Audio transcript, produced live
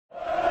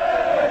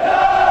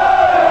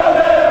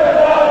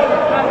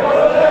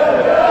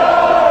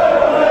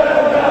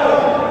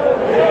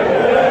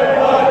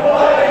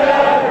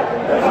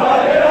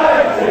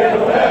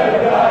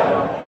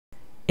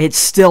it's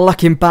still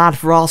looking bad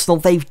for Arsenal.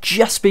 They've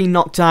just been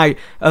knocked out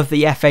of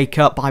the FA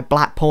Cup by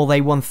Blackpool.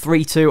 They won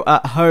 3-2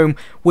 at home,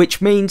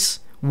 which means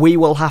we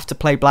will have to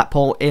play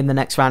Blackpool in the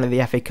next round of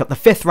the FA Cup, the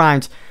 5th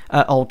round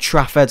at Old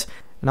Trafford.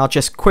 And I'll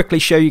just quickly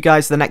show you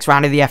guys the next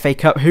round of the FA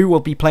Cup, who will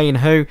be playing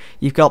who.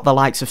 You've got the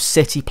likes of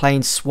City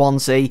playing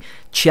Swansea,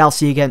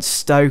 Chelsea against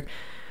Stoke.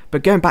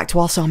 But going back to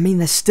Arsenal, I mean,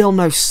 there's still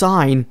no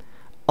sign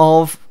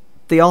of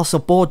the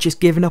Arsenal board just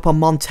giving up on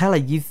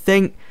Montella. You'd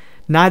think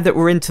now that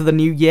we're into the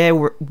new year,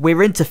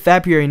 we're into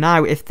February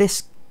now, if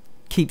this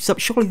keeps up,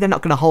 surely they're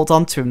not going to hold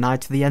on to him now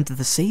to the end of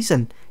the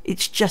season.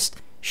 It's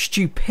just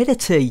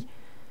stupidity.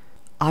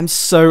 I'm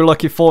so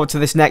looking forward to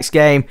this next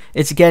game.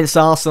 It's against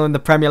Arsenal in the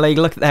Premier League.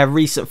 Look at their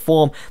recent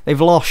form. They've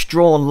lost,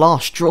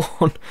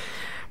 drawn.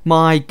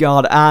 My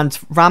God. And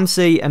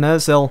Ramsey and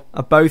Ozil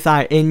are both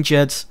out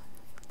injured.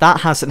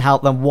 That hasn't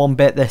helped them one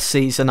bit this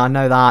season. I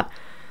know that.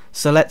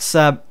 So let's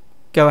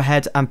go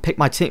ahead and pick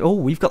my team. Oh,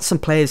 we've got some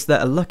players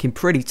that are looking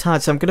pretty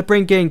tired. So I'm going to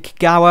bring in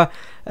Kagawa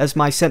as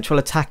my central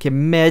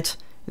attacking mid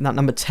in that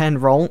number 10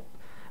 role.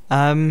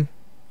 I'll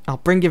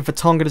bring in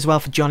Vertonghen as well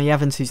for Johnny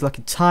Evans, who's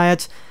looking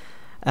tired.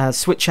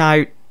 Switch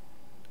out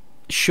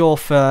Shaw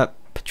for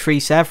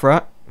Patrice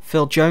Evra.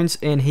 Phil Jones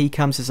in, he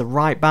comes as a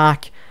right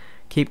back.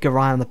 Keep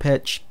Garay on the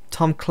pitch.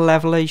 Tom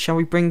Cleverley, shall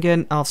we bring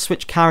in? I'll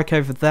switch Carrick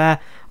over there.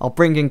 I'll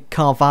bring in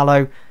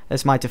Carvalho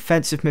as my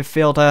defensive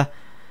midfielder.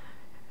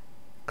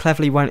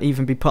 Cleverley won't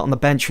even be put on the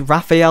bench.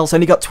 Raphael's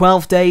only got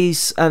 12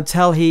 days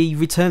until he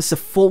returns to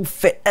full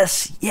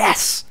fitness.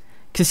 Yes!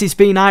 Because he's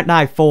been out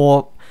now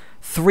for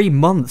 3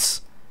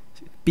 months.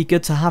 Be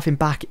good to have him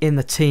back in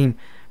the team.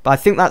 But I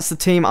think that's the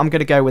team I'm going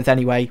to go with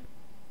anyway.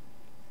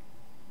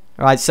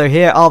 Alright, so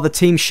here are the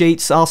team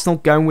sheets. Arsenal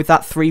going with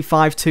that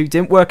 3-5-2.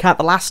 Didn't work out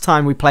the last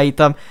time we played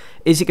them.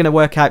 Is it going to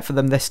work out for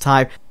them this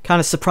time? Kind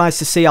of surprised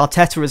to see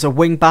Arteta as a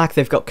wing-back.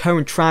 They've got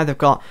Cohen Trow. They've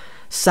got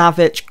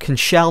Savic,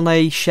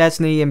 Koscielny,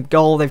 Szczesny in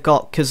goal. They've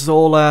got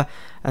Cazorla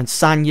and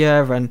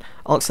Sanya and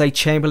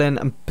Oxlade-Chamberlain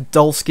and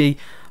Podolski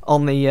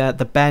on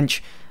the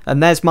bench.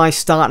 And there's my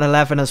starting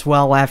 11 as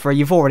well, Evra.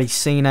 You've already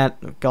seen it.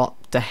 We've got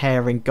De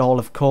Gea in goal,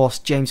 of course.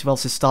 James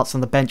Wilson starts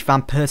on the bench.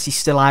 Van Persie's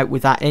still out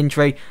with that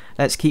injury.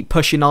 Let's keep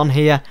pushing on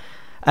here.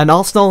 And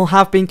Arsenal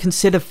have been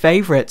considered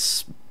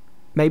favourites.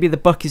 Maybe the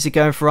bookies are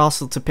going for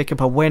Arsenal to pick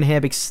up a win here,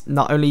 because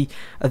not only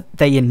are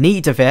they in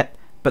need of it,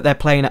 but they're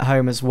playing at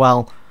home as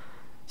well.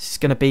 This is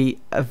going to be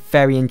a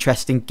very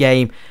interesting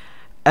game.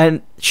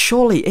 And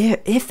surely,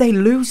 if they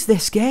lose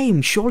this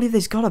game, surely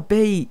there's got to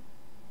be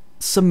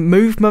some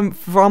movement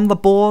from the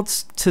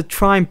boards to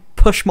try and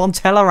push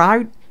Montella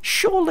out.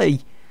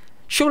 Surely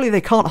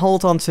they can't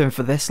hold on to him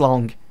for this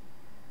long.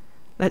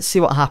 Let's see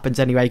what happens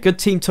anyway. Good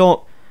team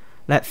talk.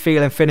 Let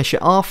Phelan finish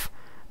it off.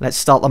 Let's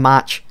start the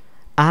match.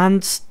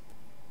 And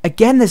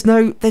again, there's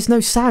no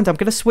sound. I'm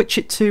going to switch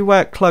it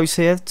to close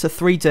here to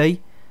 3D.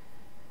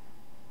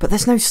 But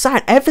there's no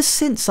sound. Ever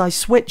since I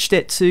switched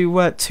it to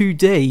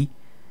 2D,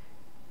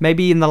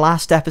 maybe in the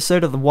last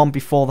episode or the one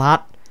before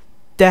that,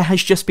 there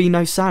has just been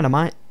no sound.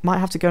 I might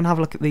have to go and have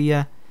a look at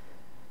the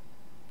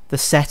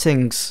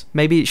settings.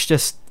 Maybe it's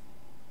just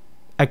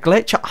a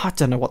glitch. I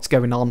don't know what's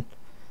going on.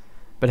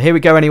 But here we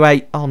go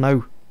anyway. Oh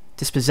no.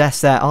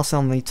 Dispossessed there.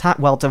 Arsenal on the attack.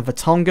 Well done for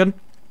Tongan.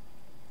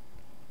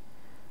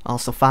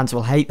 Arsenal fans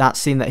will hate that,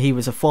 seeing that he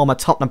was a former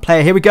Tottenham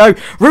player. Here we go.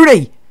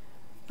 Rooney!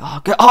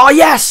 Oh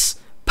yes!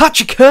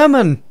 Patrick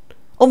Herman!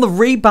 On the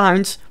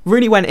rebound.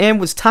 Rooney went in,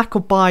 was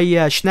tackled by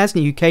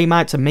Szczesny, who came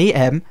out to meet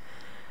him.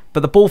 But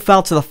the ball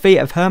fell to the feet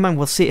of Herman.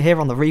 We'll see it here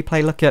on the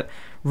replay. Look at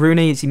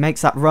Rooney as he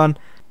makes that run.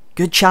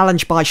 Good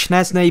challenge by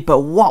Szczesny,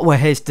 but what were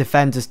his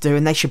defenders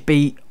doing? They should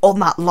be on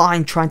that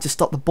line trying to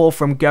stop the ball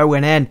from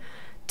going in.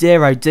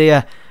 Dear oh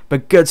dear.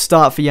 But good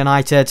start for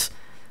United.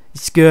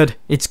 It's good.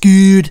 It's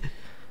good.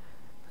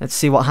 Let's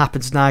see what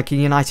happens now. Can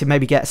United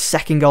maybe get a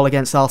second goal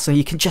against Arsenal?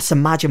 You can just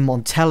imagine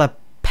Montella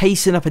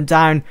pacing up and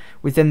down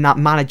within that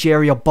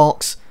managerial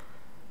box.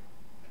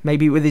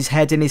 Maybe with his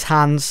head in his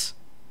hands.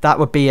 That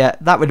would be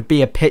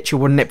a picture,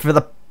 wouldn't it? For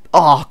the...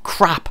 Oh,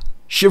 crap.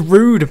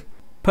 Giroud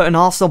putting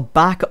Arsenal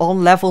back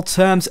on level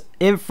terms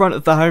in front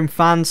of the home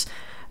fans.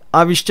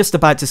 I was just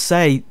about to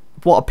say,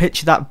 what a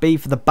picture that would be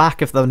for the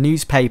back of the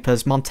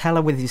newspapers.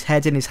 Montella with his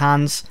head in his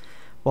hands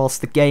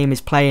whilst the game is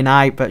playing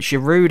out. But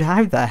Giroud,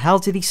 how the hell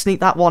did he sneak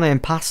that one in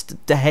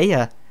past De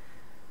Gea?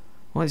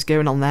 What is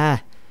going on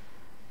there?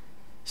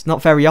 It's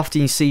not very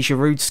often you see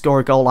Giroud score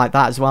a goal like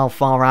that as well,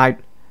 far out.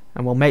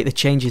 And we'll make the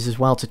changes as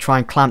well to try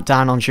and clamp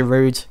down on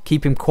Giroud.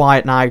 Keep him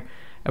quiet now.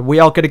 And we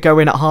are going to go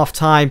in at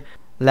half-time.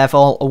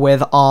 Level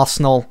with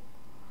Arsenal.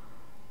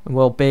 And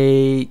we'll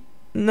be...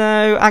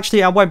 No,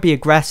 actually I won't be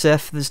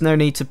aggressive. There's no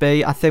need to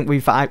be. I think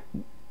we've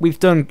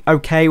done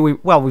okay.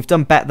 We've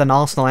done better than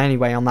Arsenal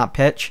anyway on that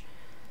pitch.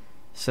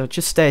 So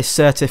just stay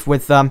assertive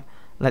with them.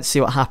 Let's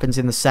see what happens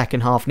in the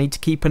second half. Need to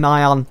keep an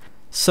eye on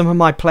some of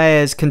my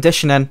players'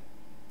 conditioning.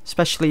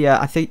 Especially,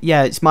 I think,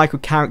 yeah, it's Michael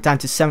Carrick down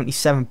to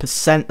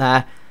 77%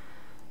 there.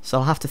 So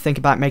I'll have to think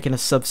about making a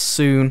sub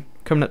soon.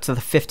 Coming up to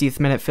the 50th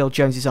minute, Phil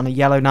Jones is on a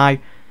yellow now.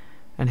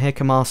 And here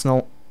come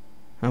Arsenal.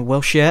 And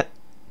Wilshere.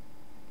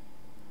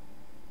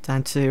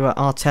 Down to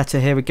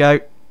Arteta, here we go.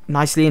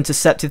 Nicely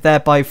intercepted there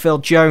by Phil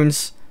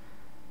Jones.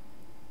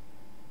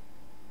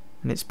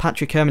 And it's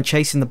Patrick Herman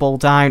chasing the ball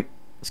down.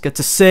 It's good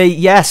to see.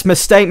 Yes,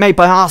 mistake made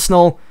by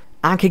Arsenal.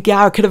 And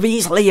Kagawa could have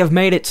easily have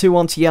made it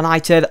 2-1 to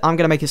United. I'm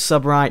going to make a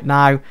sub right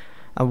now.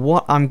 And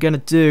what I'm going to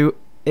do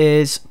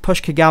is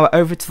push Kagawa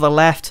over to the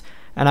left.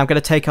 And I'm going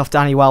to take off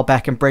Danny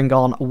Welbeck and bring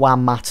on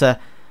Juan Mata.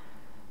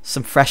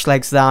 Some fresh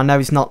legs there. I know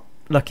he's not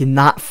looking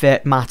that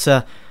fit,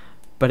 Mata.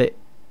 But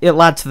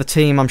it'll add to the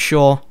team, I'm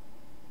sure.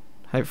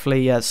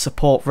 Hopefully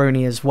support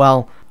Rooney as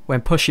well.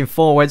 When pushing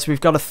forwards,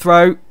 we've got a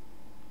throw.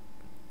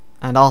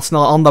 And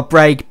Arsenal on the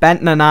break.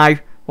 Bentner now.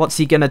 What's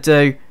he going to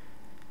do?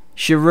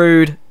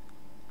 Giroud.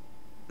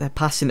 They're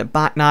passing it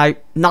back now.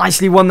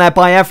 Nicely won there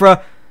by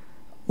Evra.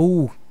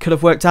 Ooh, could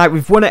have worked out.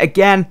 We've won it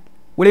again.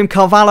 William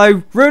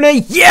Carvalho. Rooney.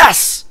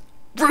 Yes!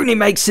 Rooney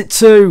makes it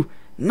 2.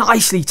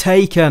 Nicely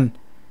taken.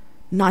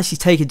 Nicely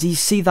taken. Do you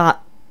see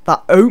that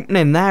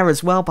opening there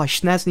as well by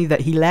Szczesny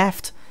that he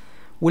left?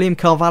 William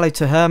Carvalho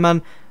to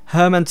Herman.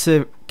 Herman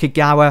to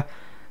Kagawa.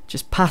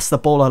 Just pass the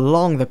ball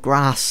along the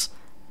grass.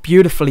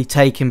 Beautifully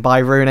taken by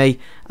Rooney.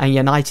 And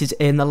United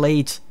in the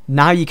lead.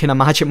 Now you can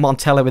imagine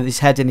Montella with his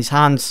head in his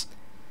hands.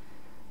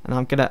 And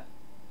I'm going to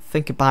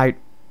think about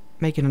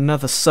making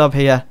another sub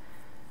here.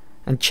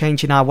 And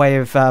changing our way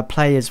of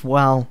play as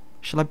well.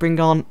 Shall I bring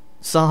on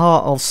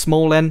Zaha or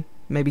Smalling?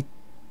 Maybe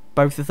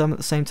both of them at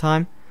the same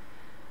time.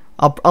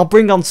 I'll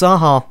bring on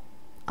Zaha.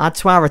 Add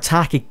to our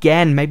attack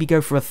again. Maybe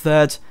go for a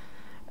third.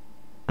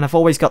 And I've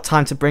always got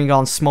time to bring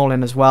on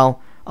Smalling as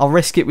well. I'll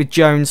risk it with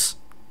Jones.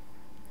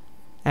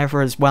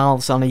 Ever as well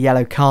is on a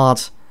yellow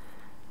card.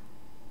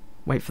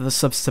 Wait for the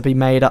subs to be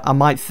made. I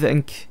might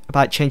think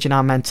about changing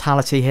our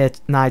mentality here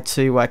now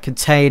to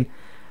contain.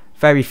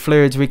 Very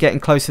fluid. We're getting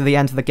close to the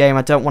end of the game.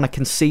 I don't want to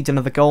concede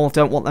another goal.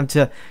 Don't want them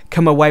to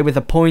come away with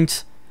a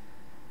point.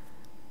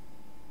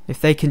 If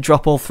they can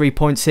drop all 3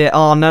 points here.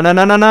 Oh, no, no,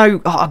 no, no,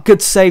 no. Oh,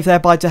 good save there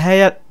by De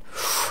Gea.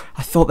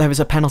 I thought there was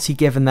a penalty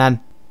given then.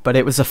 But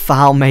it was a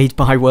foul made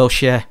by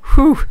Wilshere.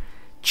 Whew.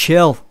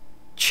 Chill.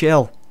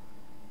 Chill.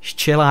 Just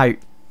chill out.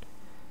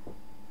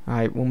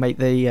 Alright, we'll make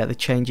the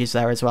changes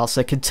there as well.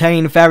 So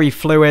contain, very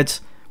fluid,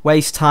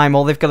 waste time.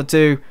 All they've got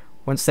to do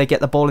once they get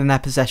the ball in their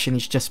possession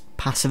is just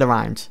pass it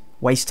around.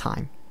 Waste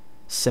time.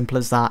 Simple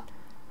as that.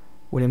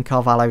 William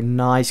Carvalho,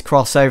 nice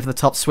cross over the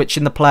top,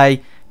 switching the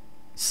play.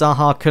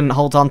 Zaha couldn't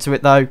hold on to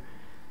it though.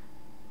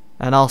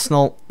 And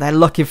Arsenal, they're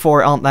looking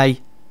for it, aren't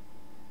they?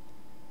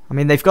 I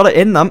mean, they've got it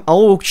in them.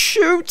 Oh,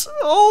 shoot!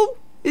 Oh,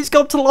 he's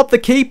got to lob the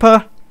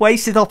keeper.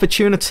 Wasted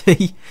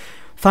opportunity.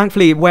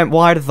 Thankfully, it went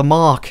wide of the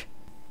mark.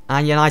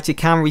 And United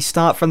can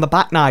restart from the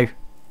back now.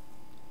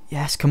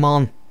 Yes, come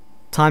on.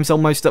 Time's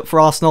almost up for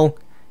Arsenal.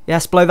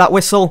 Yes, blow that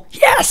whistle.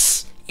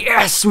 Yes!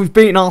 Yes! We've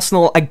beaten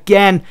Arsenal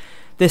again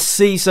this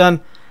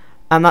season.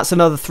 And that's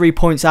another 3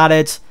 points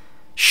added.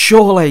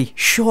 Surely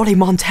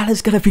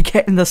Montella's going to be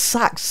getting the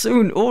sack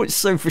soon. Oh, it's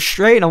so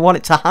frustrating. I want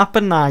it to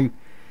happen now.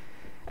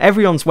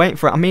 Everyone's waiting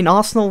for it. I mean,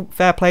 Arsenal,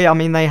 fair play. I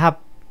mean, they have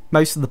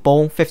most of the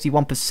ball,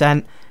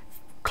 51%.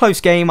 Close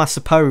game, I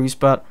suppose,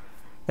 but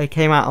they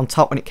came out on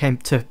top when it came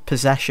to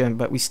possession,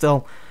 but we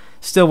still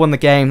won the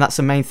game. That's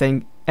the main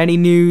thing. Any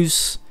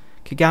news?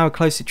 Kagawa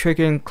close to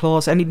triggering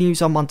clause. Any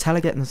news on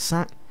Montella getting the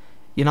sack?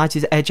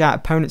 United edge out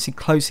opponents in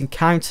close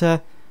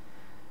encounter.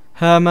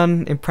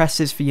 Herman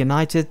impresses for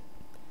United.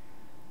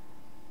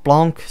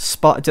 Blanc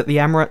spotted at the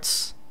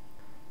Emirates.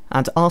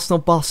 And Arsenal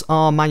boss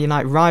our Man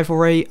United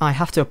rivalry. I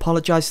have to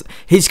apologise.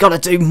 He's got to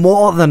do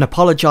more than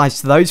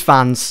apologise to those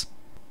fans.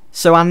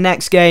 So our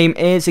next game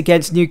is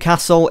against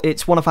Newcastle.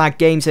 It's one of our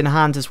games in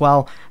hand as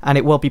well. And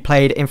it will be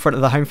played in front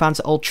of the home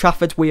fans at Old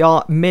Trafford. We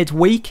are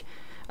midweek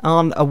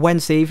on a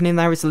Wednesday evening.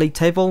 There is the league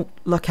table.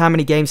 Look how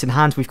many games in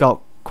hand. We've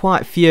got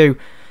quite a few.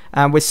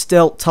 And we're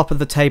still top of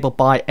the table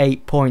by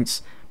 8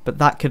 points. But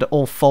that could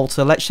all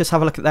falter. Let's just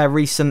have a look at their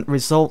recent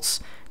results.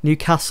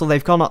 Newcastle,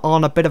 they've gone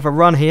on a bit of a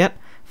run here.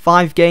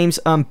 5 games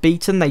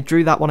unbeaten. They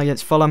drew that one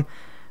against Fulham.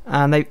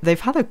 And they've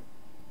had a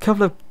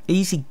couple of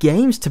easy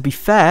games, to be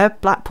fair.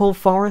 Blackpool,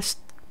 Forest,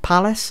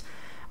 Palace.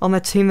 On their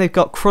team, they've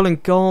got Krull in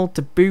goal,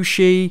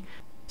 Debussy.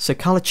 So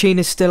Kalachin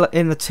is still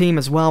in the team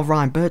as well.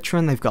 Ryan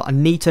Bertrand. They've got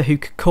Anita, who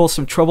could cause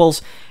some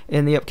troubles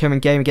in the upcoming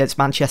game against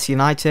Manchester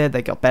United.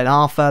 They've got Ben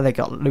Arthur. They've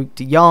got Luke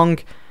de Jong.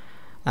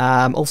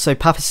 Also,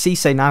 Papa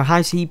Cisse now.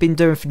 How's he been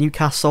doing for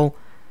Newcastle?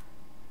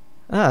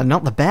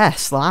 Not the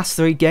best. The last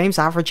 3 games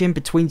averaging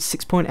between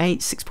 6.8,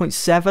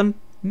 6.7.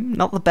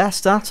 Not the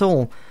best at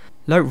all.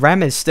 Lote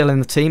Rem is still in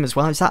the team as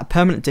well. Is that a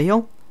permanent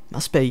deal?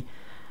 Must be.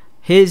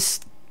 His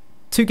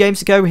 2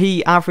 games ago,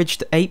 he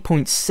averaged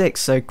 8.6,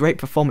 so great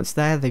performance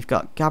there. They've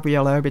got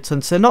Gabriel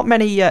Oberton. So not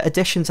many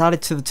additions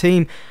added to the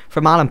team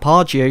from Alan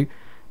Pardew,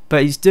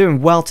 but he's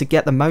doing well to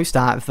get the most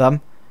out of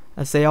them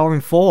as they are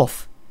in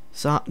 4th.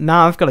 So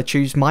now I've got to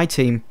choose my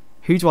team.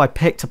 Who do I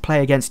pick to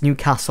play against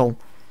Newcastle,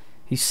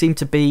 who seem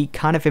to be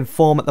kind of in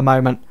form at the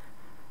moment?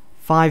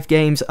 5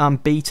 games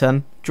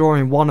unbeaten,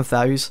 drawing 1 of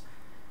those.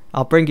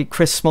 I'll bring in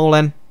Chris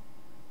Smalling.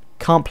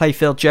 Can't play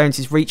Phil Jones.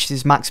 He's reached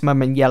his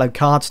maximum in yellow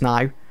cards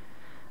now.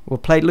 We'll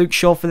play Luke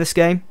Shaw for this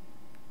game.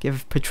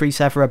 Give Patrice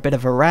Evra a bit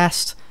of a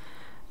rest.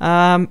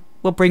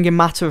 We'll bring in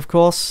Mata, of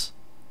course,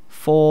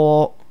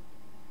 for...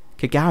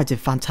 Kagawa did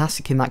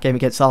fantastic in that game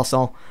against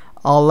Arsenal.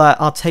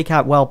 I'll take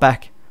out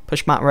Welbeck,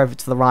 push Mata over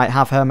to the right,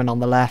 have Herman on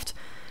the left.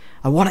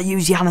 I want to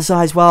use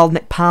Januzaj as well,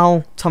 Nick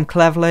Powell, Tom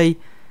Cleverley.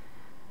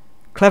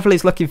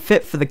 Cleverley's looking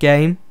fit for the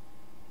game,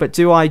 but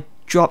do I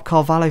drop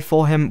Carvalho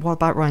for him? What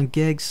about Ryan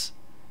Giggs?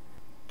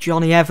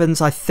 Johnny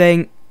Evans, I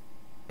think,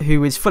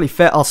 who is fully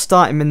fit. I'll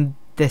start him in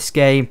this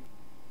game.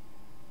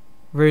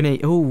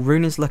 Rooney, oh,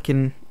 Rooney's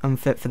looking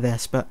unfit for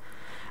this, but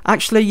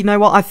actually, you know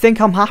what? I think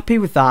I'm happy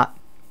with that.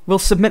 We'll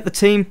submit the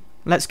team.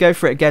 Let's go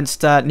for it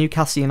against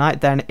Newcastle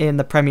United then in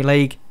the Premier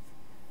League.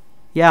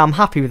 Yeah, I'm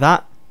happy with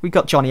that. We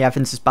got Johnny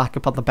Evans as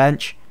backup on the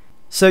bench.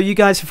 So you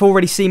guys have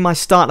already seen my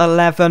starting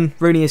 11.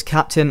 Rooney is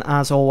captain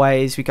as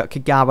always. We got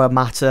Kagawa,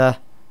 Mata,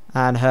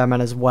 and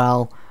Herman as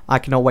well. I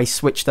can always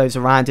switch those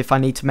around if I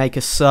need to make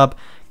a sub.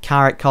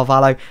 Carrick,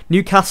 Carvalho.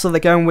 Newcastle,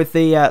 they're going with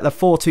the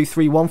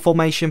 4-2-3-1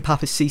 formation.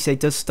 Papis Cisse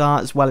does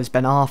start as well as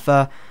Ben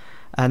Arthur.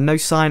 And no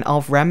sign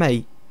of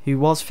Remy, who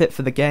was fit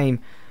for the game.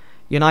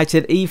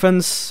 United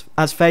evens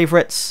as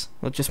favourites.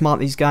 We'll just mark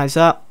these guys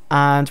up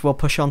and we'll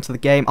push on to the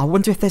game. I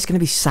wonder if there's going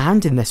to be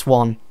sound in this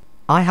one.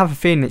 I have a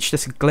feeling it's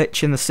just a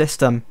glitch in the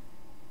system.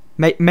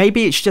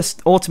 Maybe it's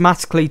just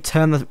automatically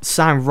turn the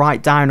sound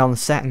right down on the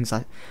settings.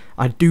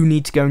 I do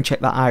need to go and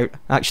check that out.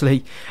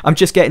 Actually, I'm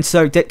just getting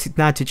so addicted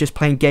now to just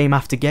playing game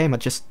after game. I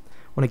just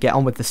want to get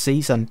on with the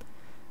season.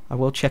 I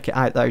will check it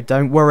out though.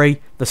 Don't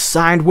worry. The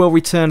sound will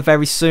return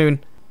very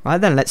soon. Right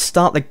then, let's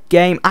start the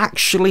game.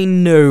 Actually,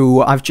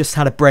 no. I've just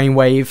had a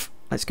brainwave.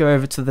 Let's go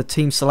over to the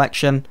team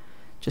selection.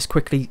 Just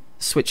quickly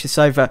switch this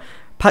over.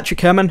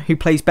 Patrick Herman, who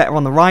plays better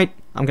on the right.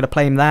 I'm going to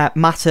play him there.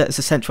 Mata as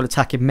a central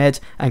attacking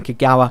mid. And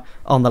Kagawa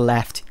on the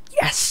left.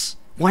 Yes!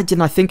 Why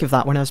didn't I think of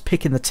that when I was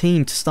picking the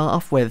team to start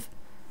off with?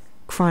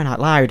 Crying out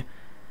loud.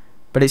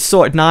 But it's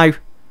sorted now.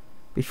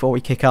 Before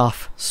we kick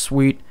off.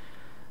 Sweet.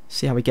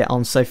 See how we get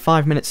on. So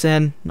 5 minutes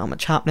in. Not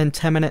much happening.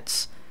 10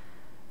 minutes.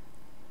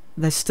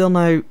 There's still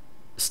no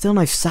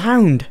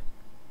sound.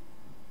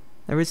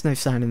 There is no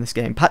sound in this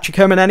game. Patrick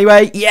Herman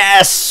anyway.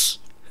 Yes!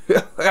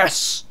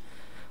 Yes!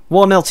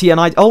 1-0 to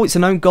United. Oh, it's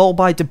an own goal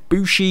by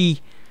Debuchy.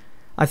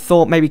 I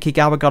thought maybe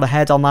Kagawa got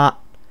ahead on that.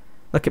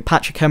 Look at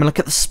Patrick Herman. Look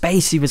at the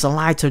space he was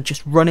allowed to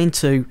just run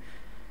into.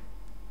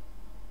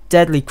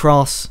 Deadly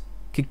cross.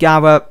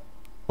 Kagawa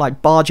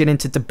like barging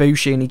into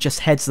Debuchy and he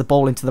just heads the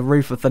ball into the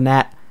roof of the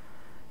net.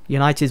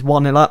 United's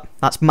 1-0 up.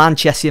 That's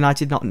Manchester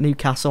United, not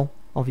Newcastle,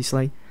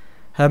 obviously.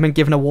 Herman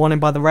given a warning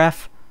by the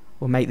ref.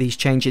 We'll make these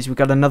changes. We've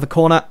got another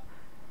corner.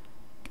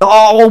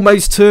 Oh,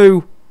 almost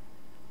two.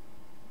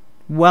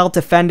 Well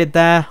defended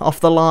there, off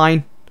the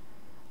line.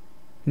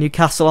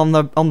 Newcastle on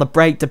the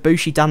break.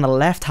 Debuchy down the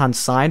left-hand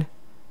side.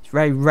 It's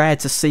very rare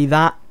to see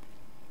that.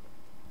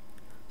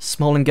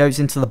 Smalling goes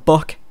into the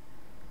book.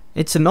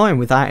 It's annoying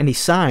without any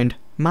sound.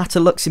 Mata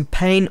looks in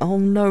pain. Oh,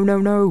 no, no,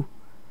 no.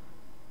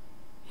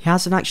 He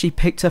hasn't actually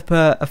picked up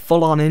a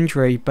full-on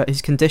injury, but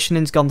his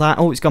conditioning's gone down.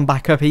 Oh, it's gone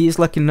back up. He is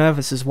looking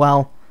nervous as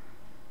well.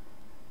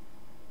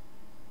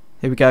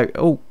 Here we go.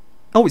 Oh,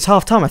 it's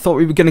half-time. I thought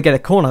we were going to get a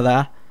corner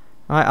there.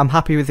 Alright, I'm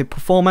happy with the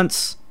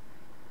performance.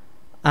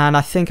 And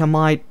I think I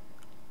might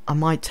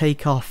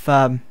take off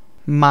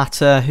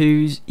Mata,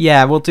 who's...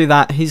 Yeah, we'll do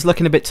that. He's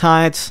looking a bit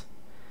tired.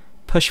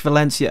 Push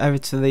Valencia over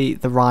to the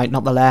right,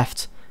 not the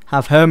left.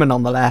 Have Herman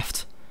on the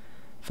left.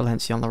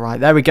 Valencia on the right.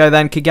 There we go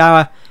then.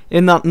 Kagawa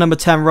in that number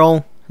 10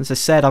 role. As I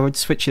said, I would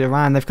switch it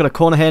around. They've got a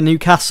corner here,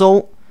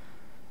 Newcastle.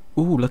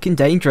 Ooh, looking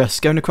dangerous.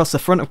 Going across the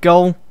front of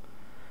goal.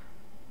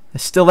 They're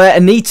still there.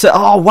 Anita.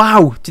 Oh,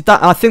 wow.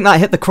 I think that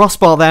hit the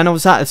crossbar then. Or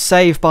was that a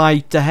save by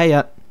De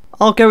Gea?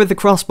 I'll go with the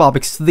crossbar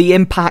because the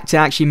impact it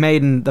actually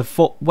made and the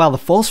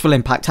forceful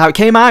impact. How it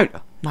came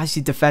out.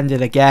 Nicely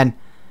defended again.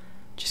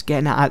 Just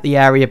getting it out the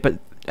area. But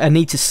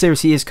Anita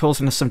seriously is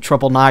causing us some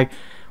trouble now.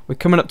 We're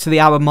coming up to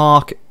the hour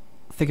mark.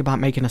 Think about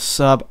making a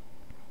sub.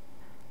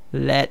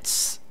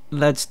 Let's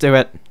do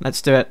it.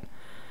 Let's do it.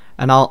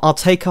 And I'll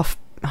take off...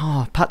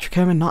 Oh, Patrick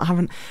Herman not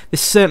having...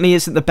 This certainly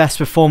isn't the best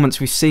performance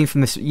we've seen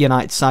from this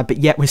United side, but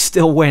yet we're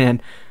still winning,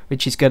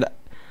 which is good.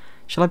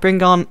 Shall I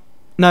bring on...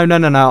 No.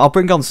 I'll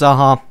bring on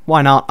Zaha.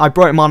 Why not? I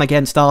brought him on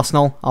against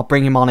Arsenal. I'll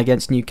bring him on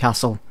against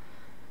Newcastle.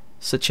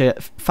 Such a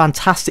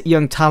fantastic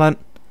young talent.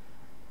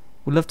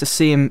 We'd love to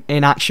see him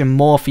in action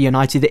more for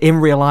United in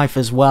real life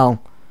as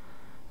well.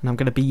 And I'm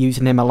going to be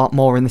using him a lot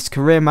more in this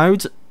career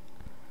mode.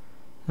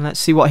 And let's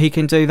see what he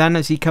can do then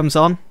as he comes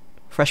on.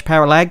 Fresh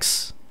pair of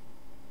legs.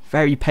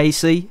 Very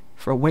pacey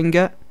for a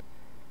winger.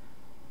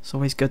 It's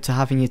always good to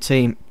have in your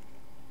team.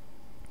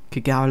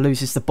 Kagawa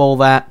loses the ball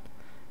there.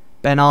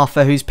 Ben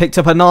Arthur, who's picked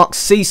up a knock.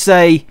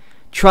 Cisse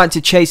tried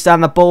to chase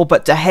down the ball,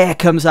 but De Gea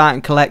comes out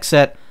and collects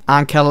it.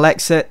 And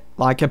collects it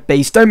like a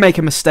beast. Don't make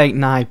a mistake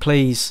now,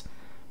 please.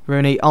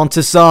 Rooney onto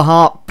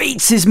Zaha.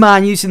 Beats his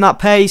man using that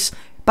pace.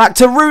 Back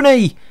to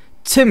Rooney.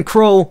 Tim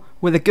Krul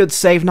with a good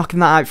save, knocking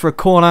that out for a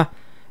corner.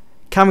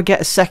 Can we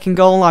get a second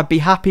goal? I'd be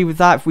happy with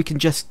that if we can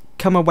just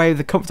come away with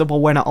a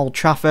comfortable win at Old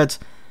Trafford.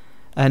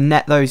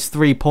 net those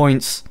 3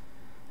 points.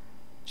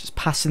 Just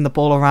passing the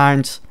ball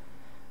around.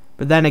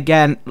 But then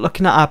again,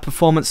 looking at our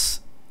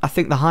performance, I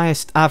think the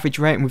highest average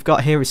rating we've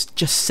got here is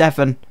just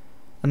 7.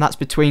 And that's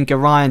between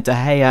Garay and De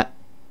Gea.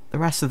 The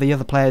rest of the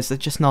other players, they're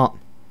just not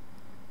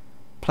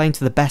playing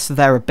to the best of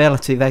their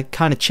ability. They're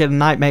kind of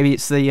chilling out. Maybe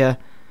it's the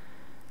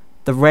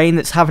rain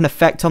that's having an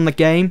effect on the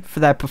game for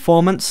their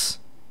performance.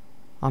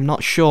 I'm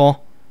not sure.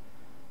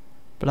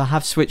 But I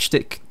have switched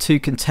it to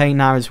contain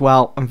now as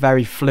well. I'm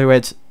very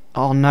fluid.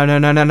 Oh,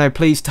 no.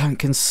 Please don't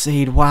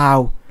concede.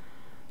 Wow.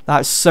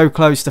 That's so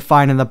close to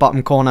finding the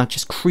bottom corner.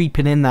 Just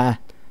creeping in there.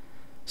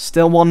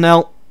 Still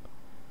 1-0.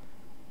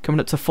 Coming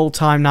up to full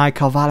time now.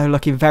 Carvalho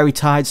looking very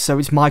tired. So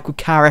is Michael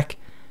Carrick.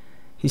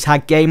 He's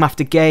had game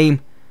after game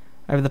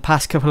over the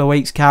past couple of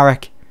weeks,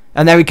 Carrick.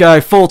 And there we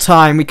go. Full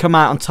time. We come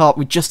out on top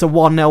with just a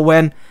 1-0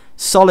 win.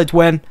 Solid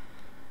win.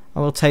 I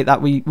will take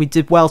that. We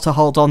did well to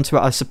hold on to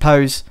it, I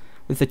suppose,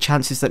 with the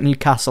chances that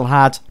Newcastle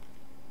had.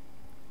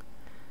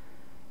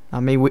 I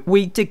mean,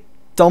 we did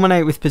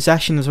dominate with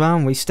possession as well,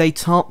 and we stayed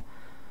top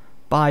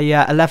by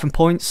 11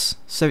 points,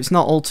 so it's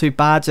not all too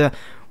bad.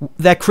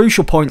 They're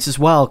crucial points as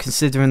well,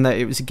 considering that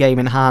it was a game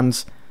in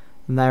hand.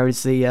 And there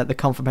is the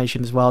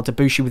confirmation as well.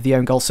 Debussy with the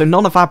own goal. So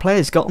none of our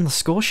players got on the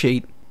score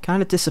sheet.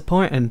 Kind of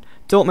disappointing.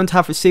 Dortmund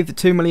have received the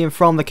 2 million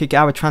from the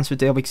Kagawa transfer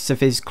deal because of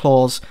his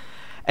clause.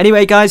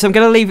 Anyway, guys, I'm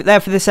going to leave it there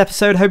for this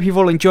episode. Hope you've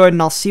all enjoyed,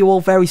 and I'll see you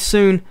all very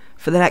soon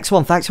for the next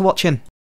one. Thanks for watching.